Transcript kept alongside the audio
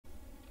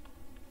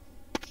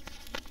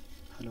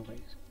Hello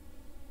guys,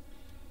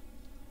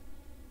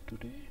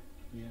 today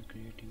we are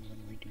creating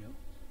one video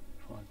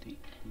for the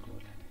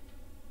GoLang.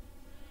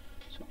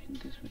 So in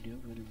this video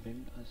we will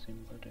build a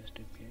simple REST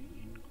API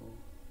in Go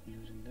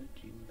using the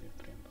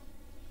ginframework.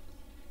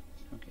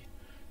 Okay,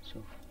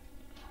 so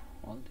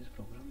all this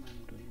program I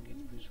am doing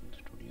in Visual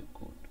Studio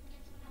Code.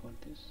 For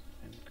this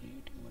I am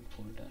creating one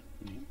folder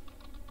named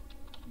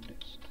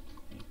REST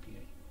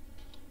API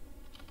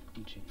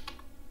gin.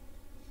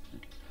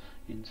 Okay,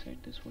 inside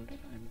this folder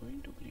I am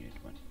going to create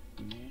one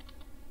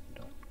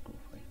main.go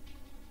file.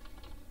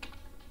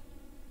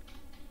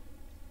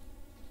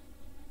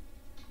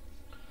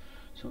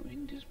 So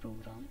in this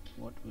program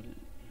what we'll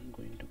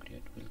going to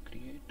create, will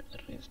create a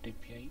REST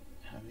API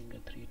having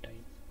a three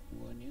type.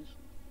 One is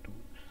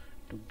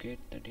to get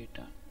the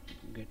data,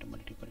 get a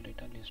multiple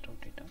data, list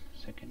of data.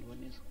 Second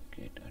one is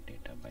get a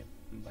data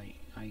by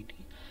ID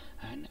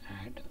and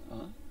add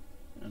a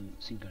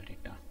single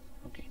data.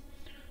 Okay,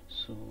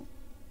 so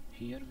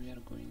here we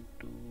are going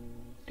to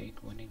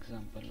take one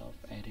example of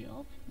array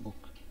of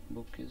book.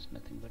 Book is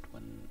nothing but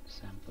one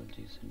sample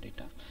JSON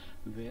data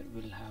where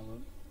we'll have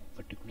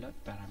a particular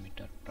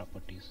parameter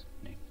properties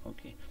name.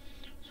 Okay,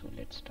 so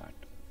let's start.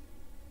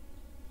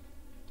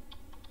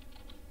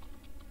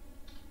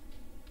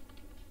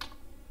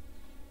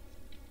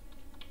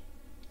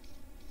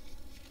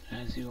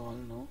 As you all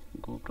know,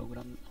 Go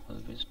program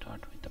always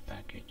start with a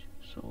package.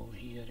 So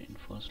here in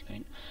first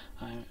line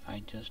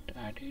I just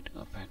added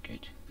a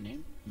package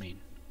named main.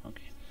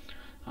 Okay,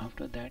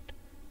 after that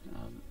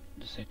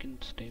the second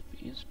step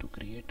is to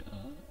create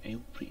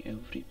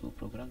every Go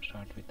program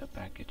start with a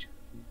package.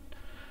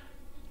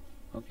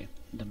 Okay,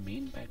 the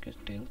main package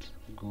tells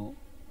Go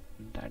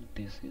that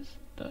this is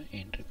the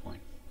entry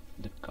point,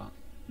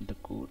 the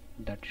code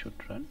that should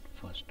run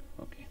first.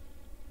 Okay,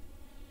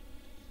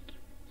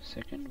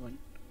 second one,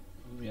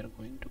 we are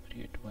going to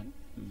create one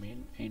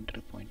main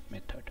entry point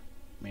method.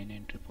 Main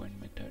entry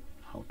point method,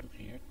 how to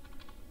create?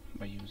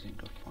 By using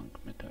a func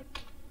method,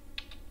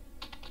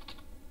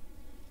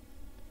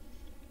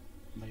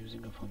 by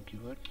using a func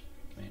keyword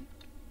main,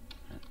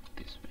 and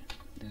this way.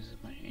 This is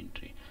my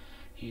entry.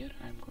 Here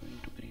I am going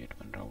to create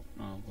one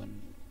route,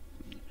 one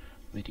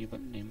variable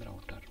name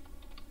router.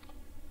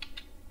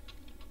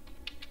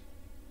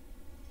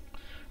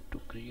 To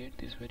create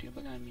this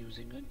variable I am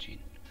using a gin.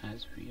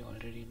 As we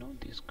already know,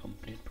 this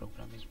complete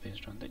program is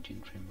based on the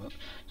ginframework.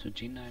 So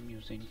gin I am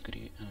using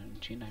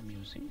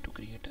to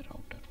create a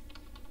router.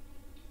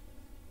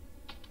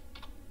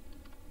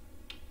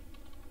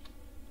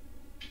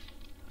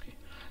 Okay,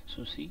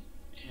 so see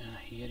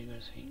here you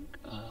are saying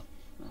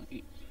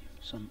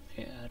some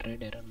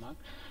red error mark.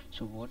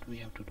 So what we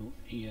have to do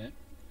here,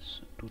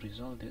 so to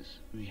resolve this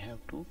we have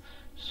to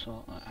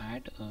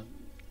add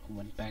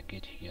one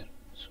package here.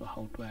 So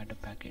how to add a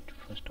package?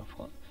 First of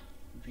all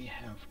we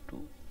have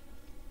to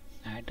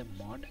add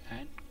a mod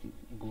and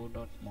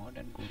go.mod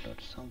and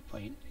go.sum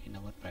file in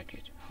our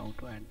package. How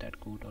to add that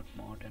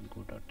go.mod and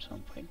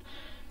go.sum file?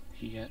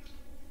 Here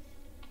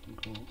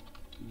go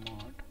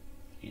mod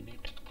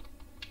init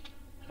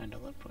and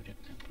our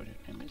project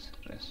name is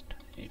REST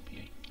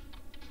API.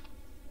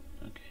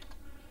 Okay,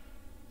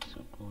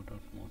 so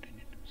go.mod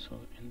init. So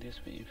in this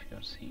way, if you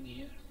are seeing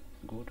here,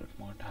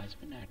 go.mod has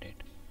been added.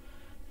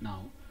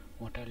 Now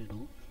what I'll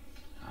do,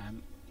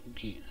 I'm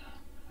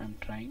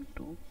trying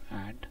to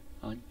add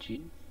a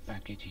gin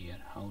package here.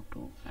 How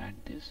to add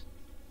this?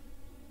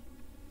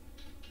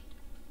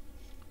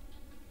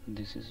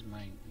 This is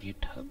my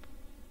GitHub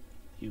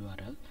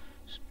URL.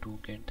 So to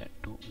get that,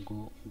 to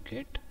go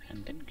get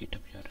and then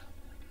GitHub URL.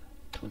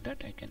 Through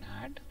that I can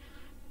add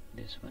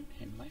this one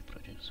in my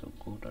project. So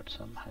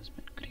go.sum has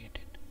been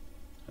created.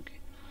 Okay,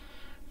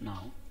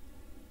 now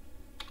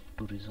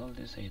to resolve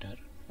this error,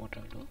 what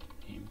I'll do,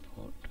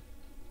 import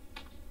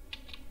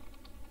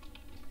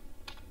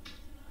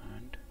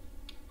and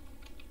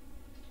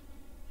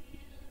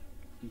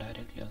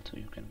directly also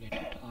you can get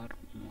it, or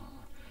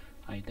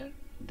either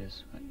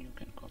this one you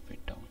can copy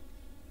it down.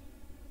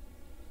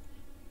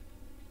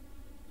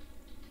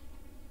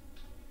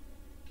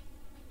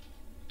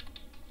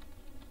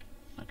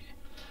 Okay,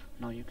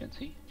 now you can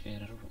see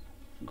error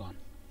gone.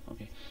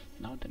 Okay,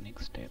 now the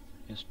next step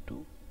is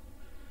to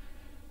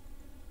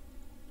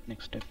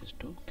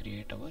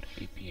create our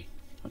API.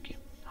 Okay,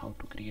 how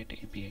to create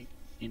API?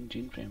 In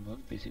ginframework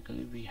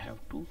basically we have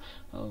to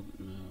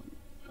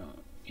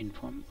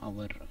inform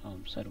our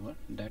server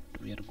that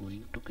we are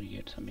going to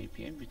create some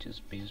API which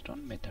is based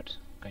on methods,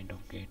 kind of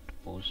get,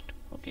 post.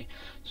 Okay,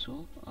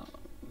 so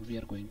we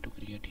are going to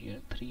create here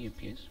three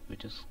APIs,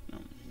 which is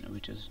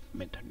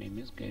method name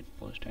is get,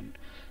 post and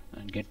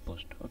get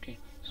post. Okay,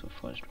 so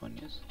first one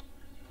is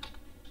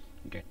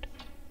get.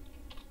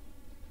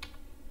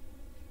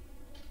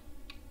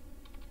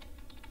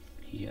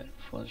 Here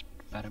first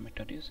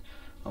parameter is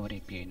our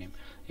API name.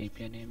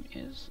 API name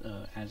is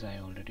as I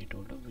already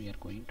told you, we are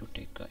going to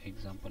take an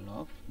example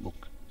of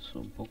book.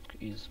 So book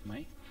is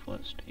my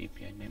first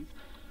API name.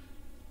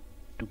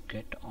 To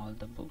get all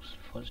the books,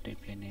 first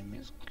API name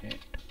is get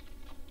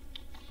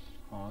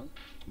all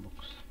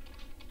books.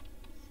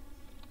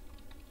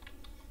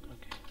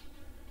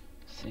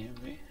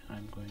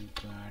 going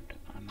to add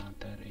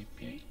another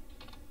API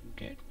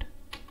get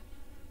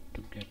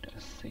to get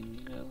a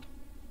single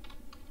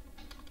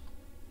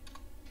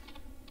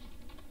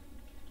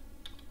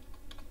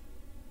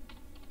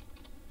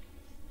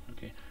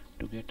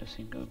to get a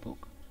single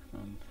book.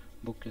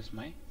 Book is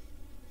my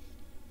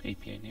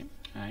API name,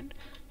 and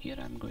here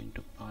I'm going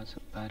to pass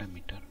a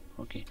parameter.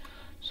 Okay,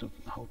 so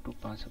how to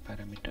pass a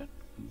parameter?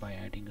 By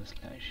adding a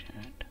slash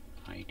and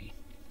ID.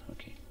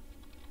 Okay,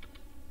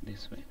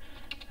 this way,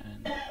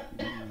 and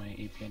then my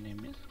API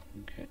name is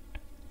get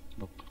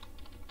book.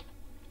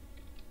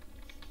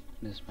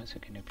 This is my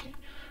second API.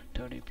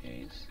 Third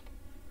API is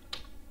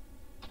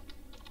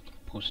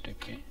post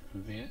API,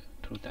 where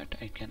through that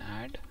I can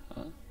add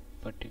a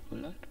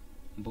particular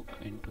book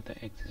into the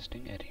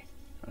existing array.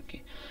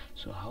 Okay,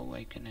 so how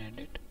I can add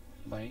it?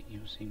 By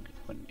using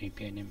one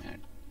API name add.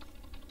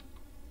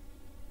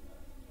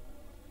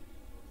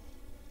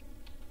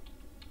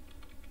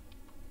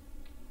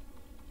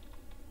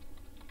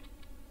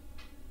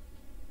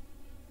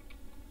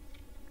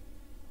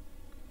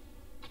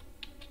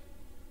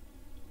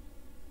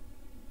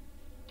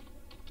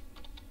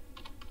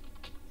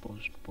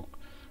 Post book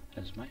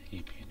as my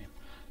API name.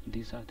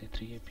 These are the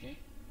three API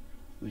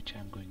which I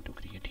am going to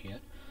create here,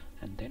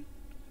 and then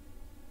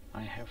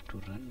I have to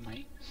run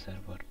my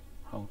server.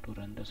 How to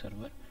run the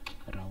server?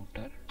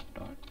 Router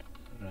dot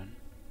run,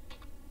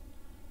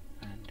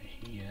 and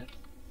here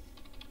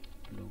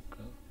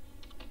local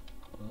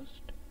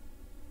host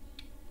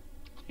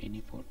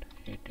any port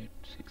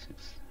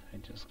 8866. I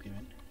just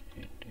given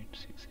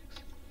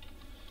 8866.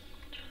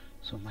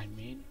 So my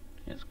main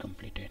is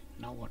completed.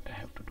 Now what I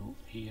have to do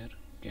here?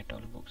 Get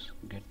all books,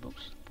 get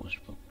books, post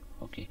book.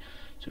 Okay,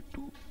 so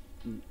to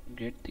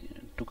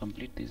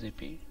complete this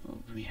API,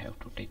 we have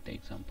to take the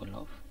example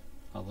of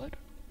our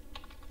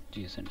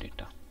JSON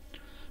data.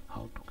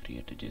 How to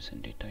create a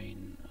JSON data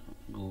in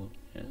Go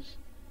is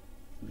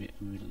we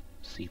will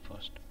see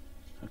first.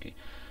 Okay,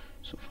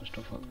 so first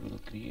of all we will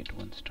create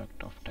one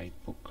struct of type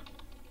book.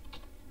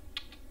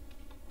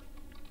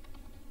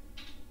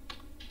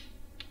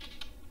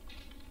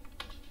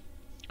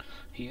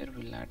 Here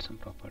we'll add some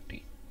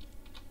property.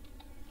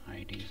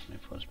 ID is my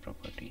first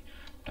property,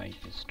 type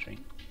is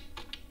string,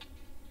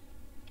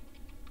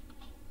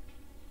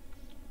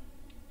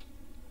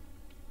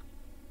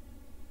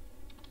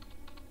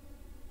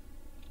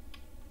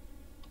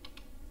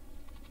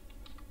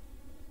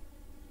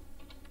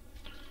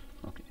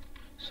 okay,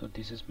 so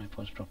this is my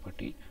first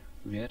property,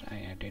 where I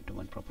added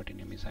one property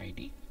name is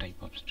ID, type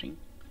of string,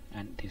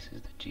 and this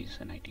is the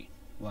JSON ID.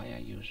 Why I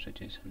used the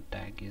JSON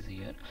tag is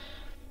here,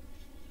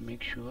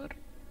 make sure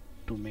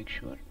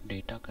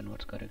data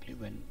converts correctly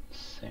when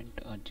sent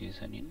a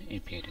JSON in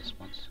API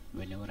response.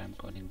 Whenever I'm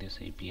calling this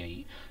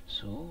API,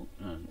 so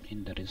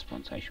in the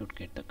response I should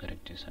get the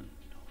correct JSON.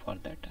 For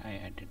that I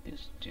added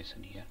this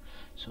JSON here.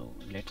 So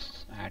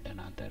let's add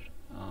another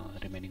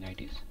remaining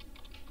IDs,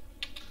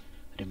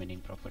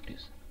 remaining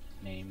properties,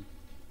 name,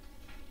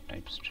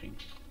 type string,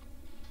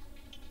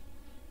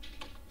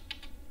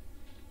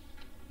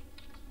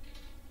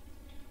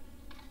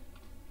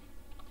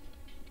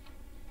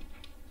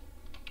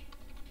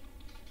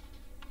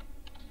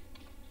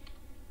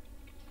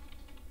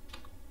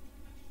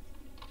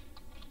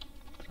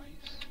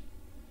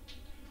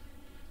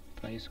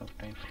 price of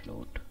type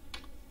float,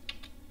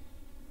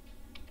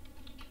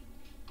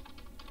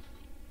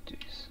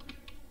 JSON,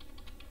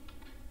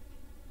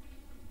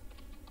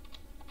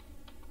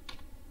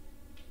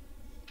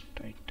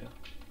 title,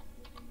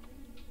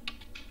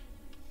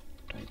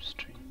 type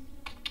string,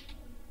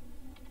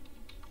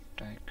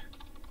 tag,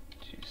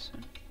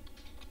 JSON,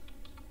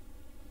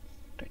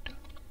 title,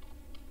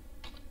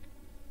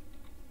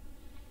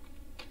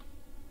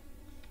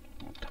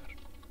 author,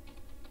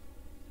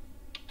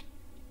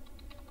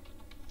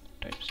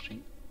 type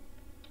string,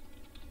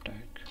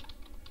 tag,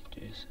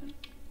 JSON,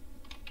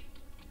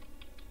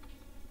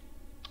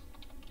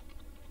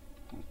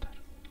 author.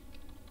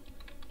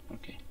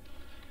 Okay,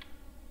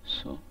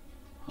 so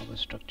our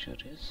structure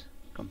is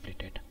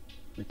completed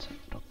with some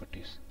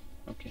properties.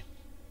 Okay,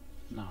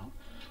 now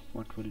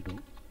what we'll do,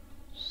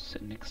 so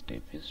next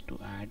step is to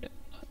add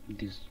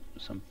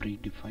some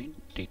predefined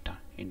data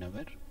in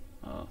our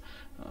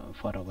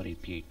for our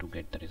API to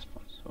get the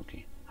response.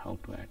 Okay, how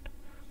to add?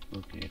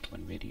 We'll create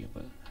one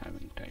variable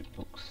having type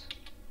books,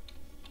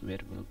 where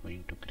we're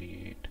going to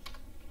create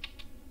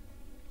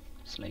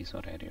slice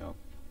or array of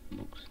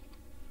books.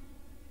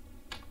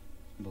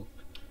 Book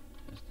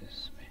is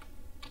this way.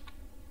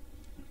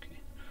 Okay,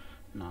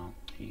 now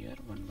here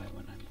one by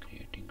one I'm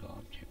creating an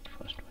object.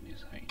 First one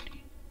is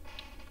ID.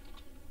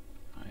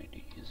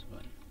 ID is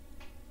one.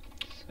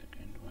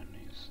 Second one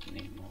is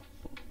name of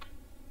book.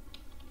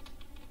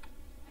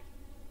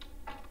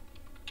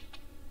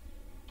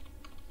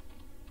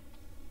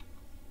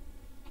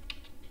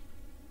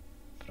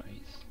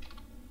 Price.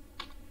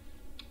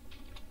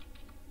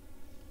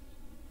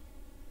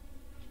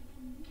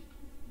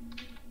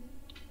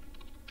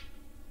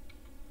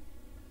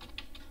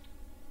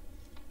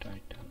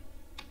 Title.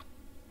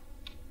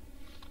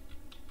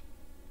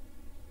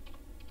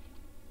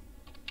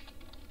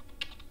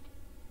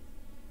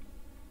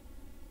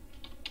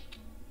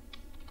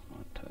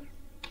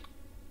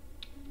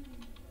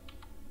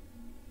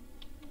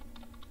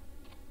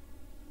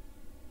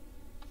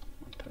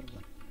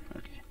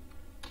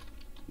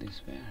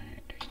 this way I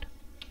edit.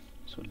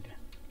 So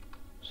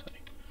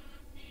sorry,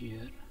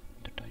 here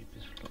the type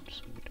is float,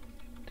 so we don't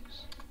need this.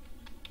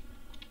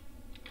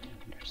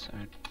 And let's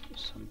add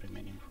some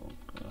remaining folk.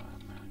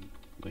 I'm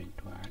going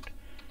to add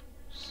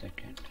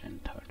second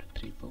and third,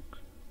 3 book.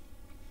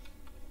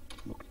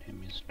 Book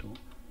name is 2,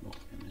 book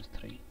name is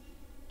 3,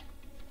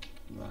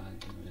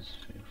 value is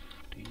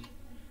 50,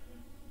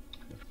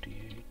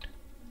 58.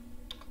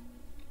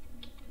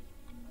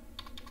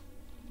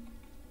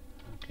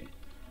 Okay,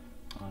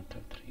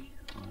 author 3,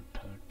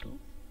 author 2,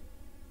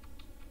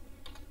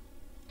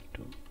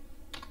 2,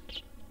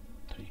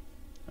 3.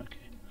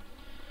 Okay,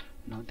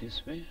 now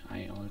this way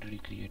I already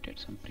created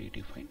some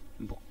predefined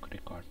book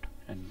record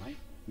and my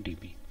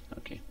DB.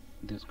 Okay,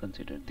 this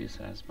consider this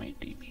as my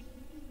DB.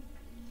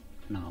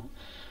 Now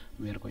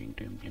we are going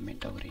to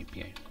implement our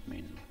API. I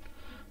mean,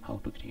 how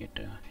to create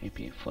a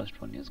API? First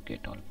one is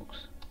get all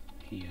books.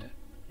 Here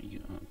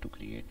you to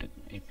create an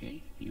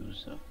API,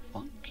 use a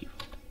func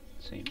keyword.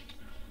 Same,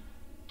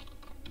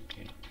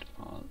 get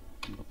all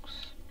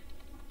books.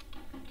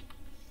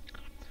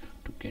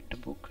 To get a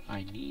book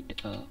I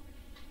need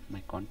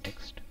my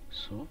context.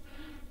 So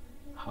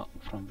how,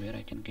 from where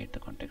I can get the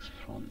context?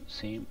 From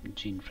same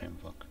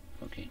ginframework.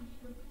 Okay,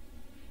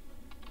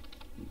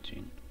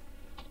 gin.context.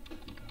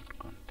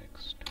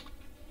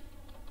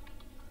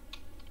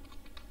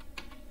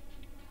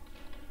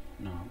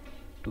 Now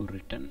to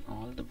return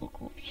all the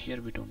book, here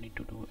we don't need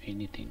to do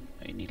anything,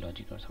 any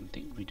logic or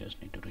something, we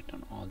just need to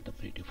return all the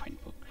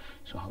predefined book.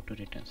 So how to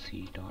return?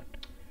 C dot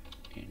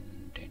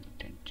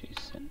indented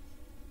JSON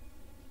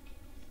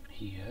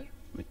here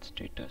with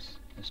status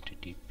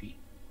http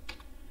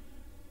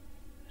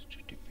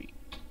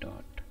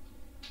dot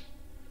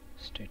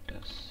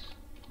status.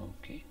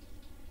 Okay,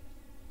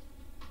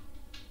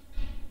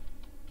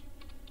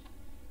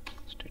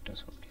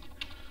 status. Okay,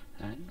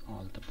 and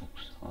all the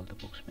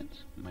books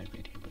means my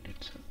variable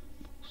itself,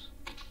 books.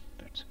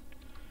 That's it.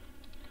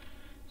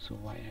 So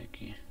why I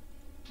can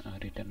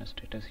return a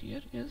status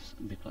here is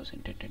because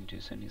indented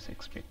JSON is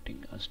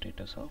expecting a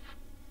status of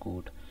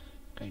code,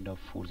 kind of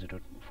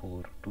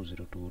 404,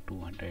 202,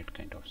 200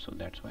 kind of. So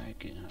that's why I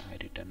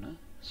return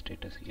a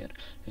status here,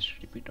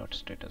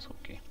 http.status.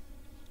 Okay,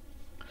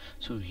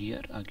 so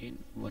here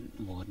again one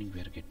warning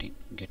we are getting,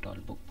 get all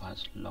book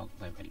pass log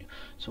by value.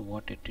 So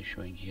what it is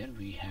showing here,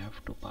 we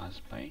have to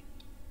pass by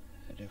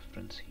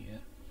reference here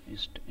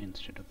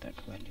instead of that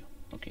value.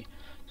 Okay,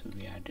 so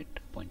we added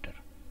pointer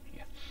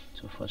here.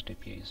 So first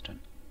API is done.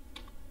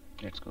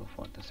 Let's go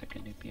for the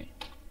second API,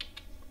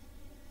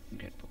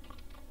 get book.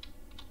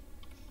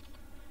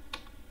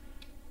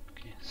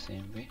 Okay,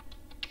 same way,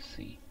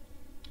 C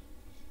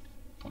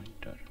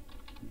pointer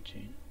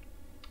gin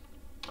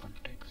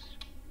context.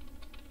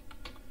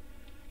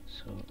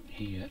 So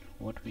here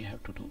what we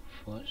have to do,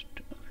 first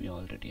we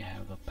already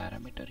have a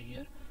parameter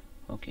here.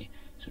 Okay,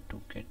 so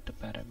to get the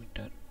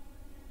parameter,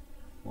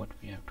 what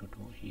we have to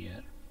do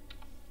here,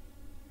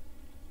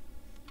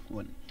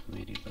 one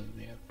variable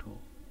we have to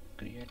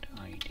create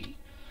ID,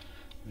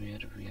 where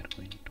we are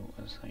going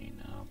to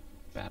assign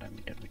a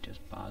parameter which is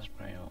passed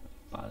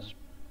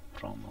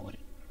from our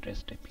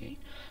REST API.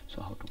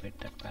 So how to get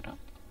that para?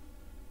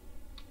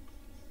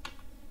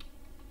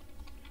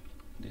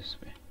 This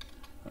way.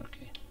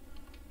 Okay,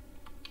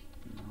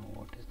 now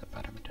what is the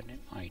parameter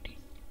name? ID.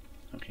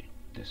 Okay,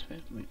 this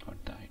way we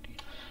got the ID.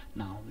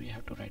 Now we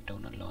have to write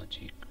down a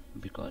logic,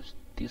 because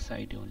this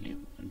ID only,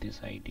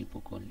 this ID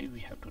book only we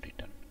have to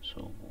return.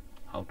 So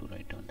how to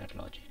write down that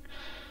logic?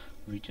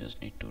 We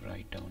just need to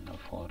write down a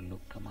for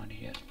loop command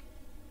here.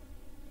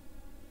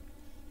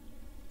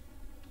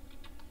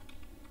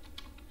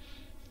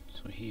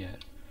 So here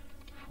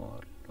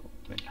for loop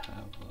will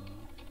have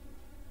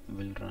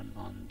will run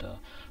on the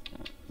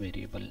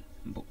variable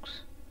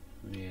books,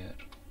 where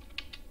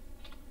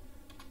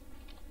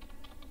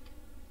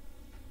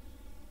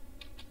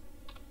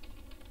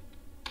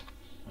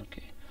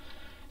okay,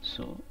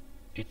 so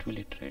it will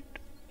iterate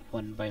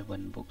one by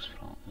one book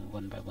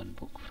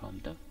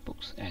from the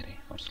books array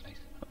or slice.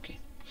 Okay,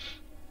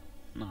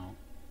 now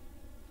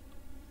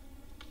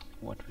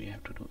what we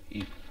have to do,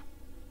 if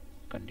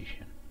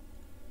condition,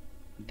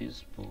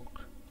 this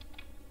book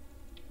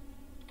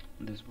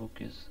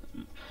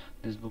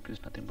is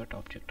nothing but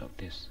object of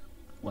this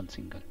one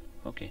single.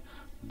 Okay,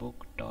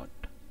 book dot,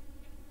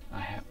 I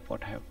have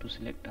to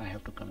select, I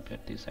have to compare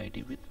this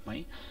ID with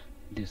my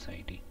this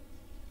ID.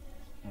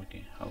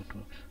 Okay, how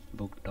to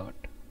book dot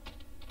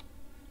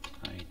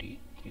ID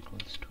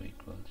equals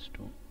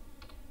to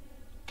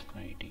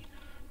ID,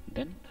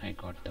 then I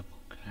got the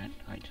book, and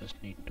I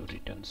just need to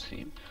return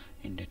same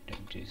indented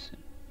JSON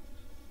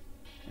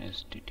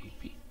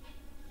http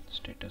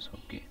status.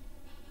 Okay,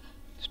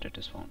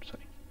 status found,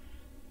 sorry,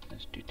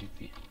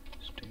 http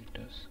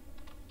status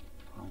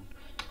found,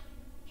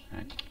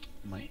 and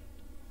my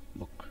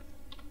book.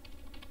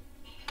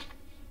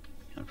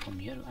 And from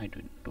here I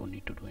don't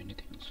need to do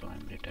anything, so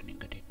I'm returning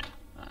the data.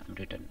 I'm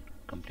written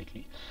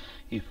completely.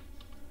 If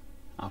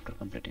after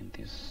completing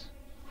this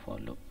for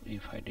loop,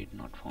 if I did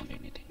not found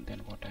anything,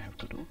 then what I have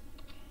to do,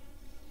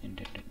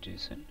 indented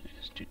json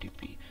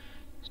http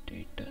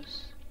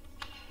status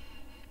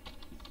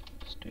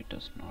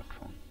not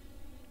found,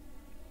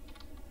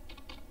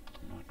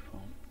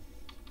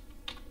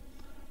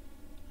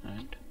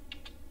 and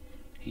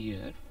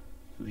here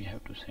we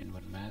have to send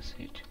one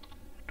message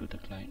to the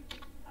client.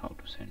 How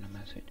to send a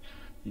message?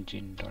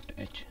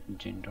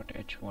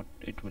 Gin.h, what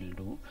it will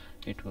do,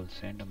 it will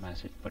send a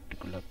message,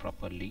 particular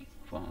properly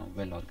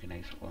well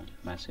organized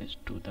message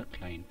to the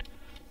client.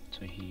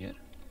 So here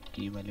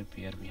key value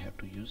pair we have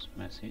to use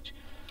message.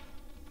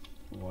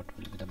 What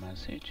will be the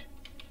message?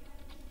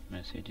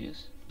 Message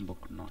is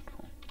book not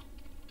found.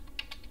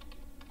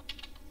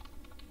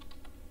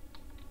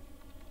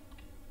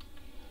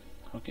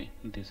 Okay,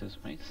 this is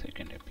my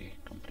second API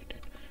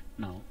completed.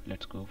 Now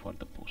let's go for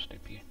the post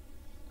API.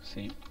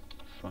 Same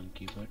from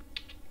keyword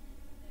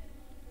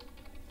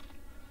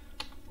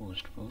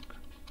post book,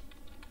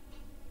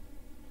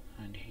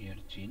 and here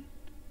gin,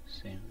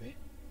 same way.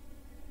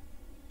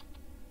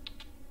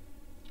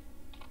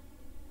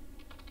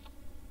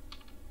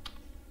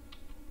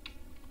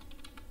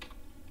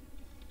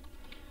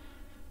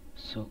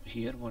 So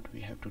here what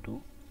we have to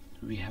do,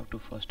 we have to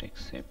first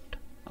accept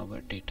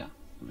our data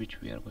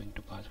which we are going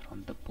to pass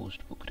from the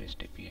post book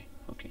REST API.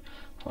 Okay,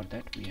 for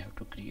that we have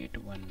to create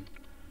one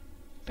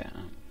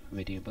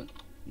variable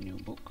new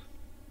book,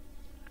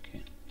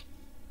 okay,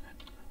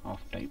 of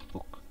type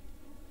book.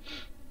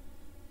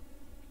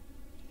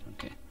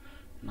 Okay,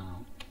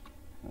 now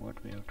what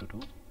we have to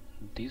do,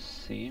 this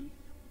same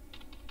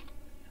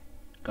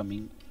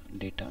coming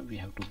data we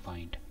have to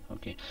bind.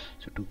 Okay,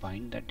 so to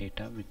bind that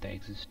data with the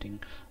existing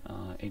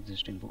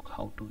book,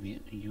 how to we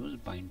use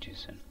bind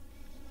JSON.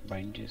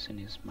 Bind JSON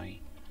is my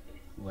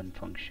one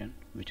function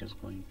which is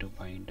going to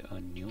bind a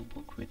new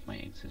book with my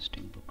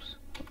existing books.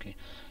 Okay,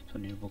 so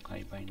new book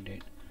I bind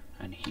it,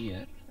 and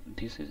here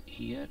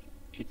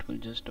it will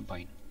just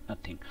bind,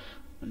 nothing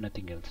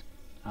else.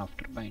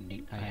 After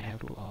binding I have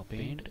to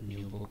append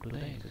new book to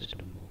the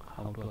existing book.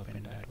 How to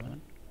append that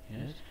one?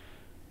 Yes,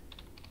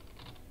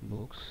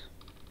 books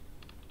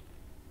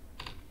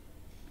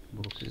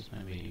is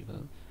my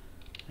variable,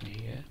 and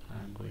here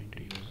I am going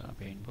to use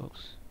append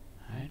books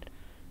and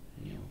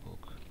new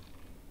book.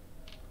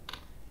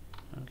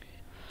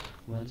 Okay,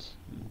 once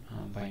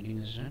binding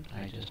is done,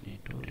 I just need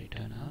to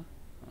return a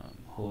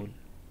whole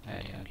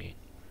array again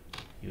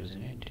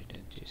using a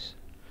JSON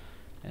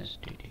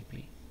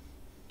http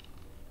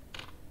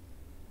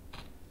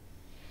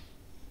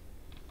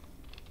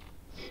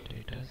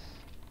status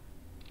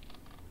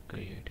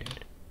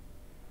created,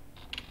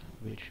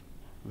 which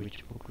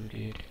book we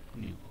created,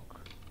 new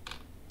book.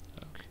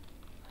 Okay,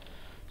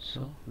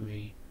 so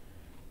we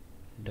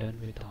done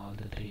with all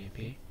the three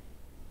API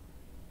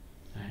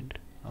and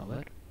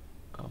our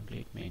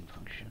complete main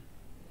function.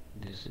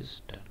 This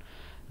is done.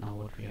 Now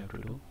what we have to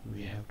do,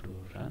 we have to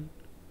run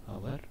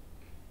our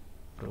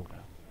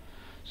program.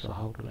 So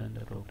how to run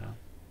the program?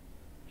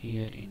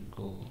 Here in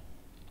go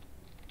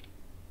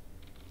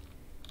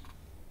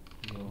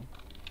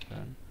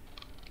run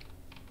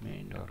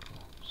main.go.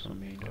 So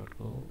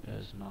main.go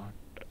is not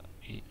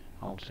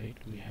outside,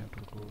 we have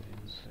to go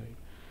inside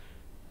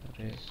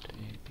REST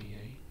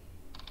API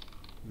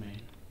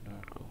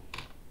main.go.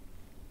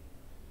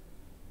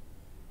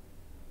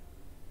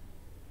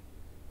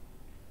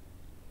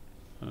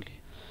 Okay,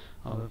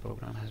 our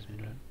program has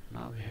been run.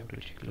 Now we have to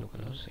check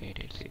localhost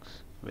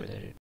 886 whether it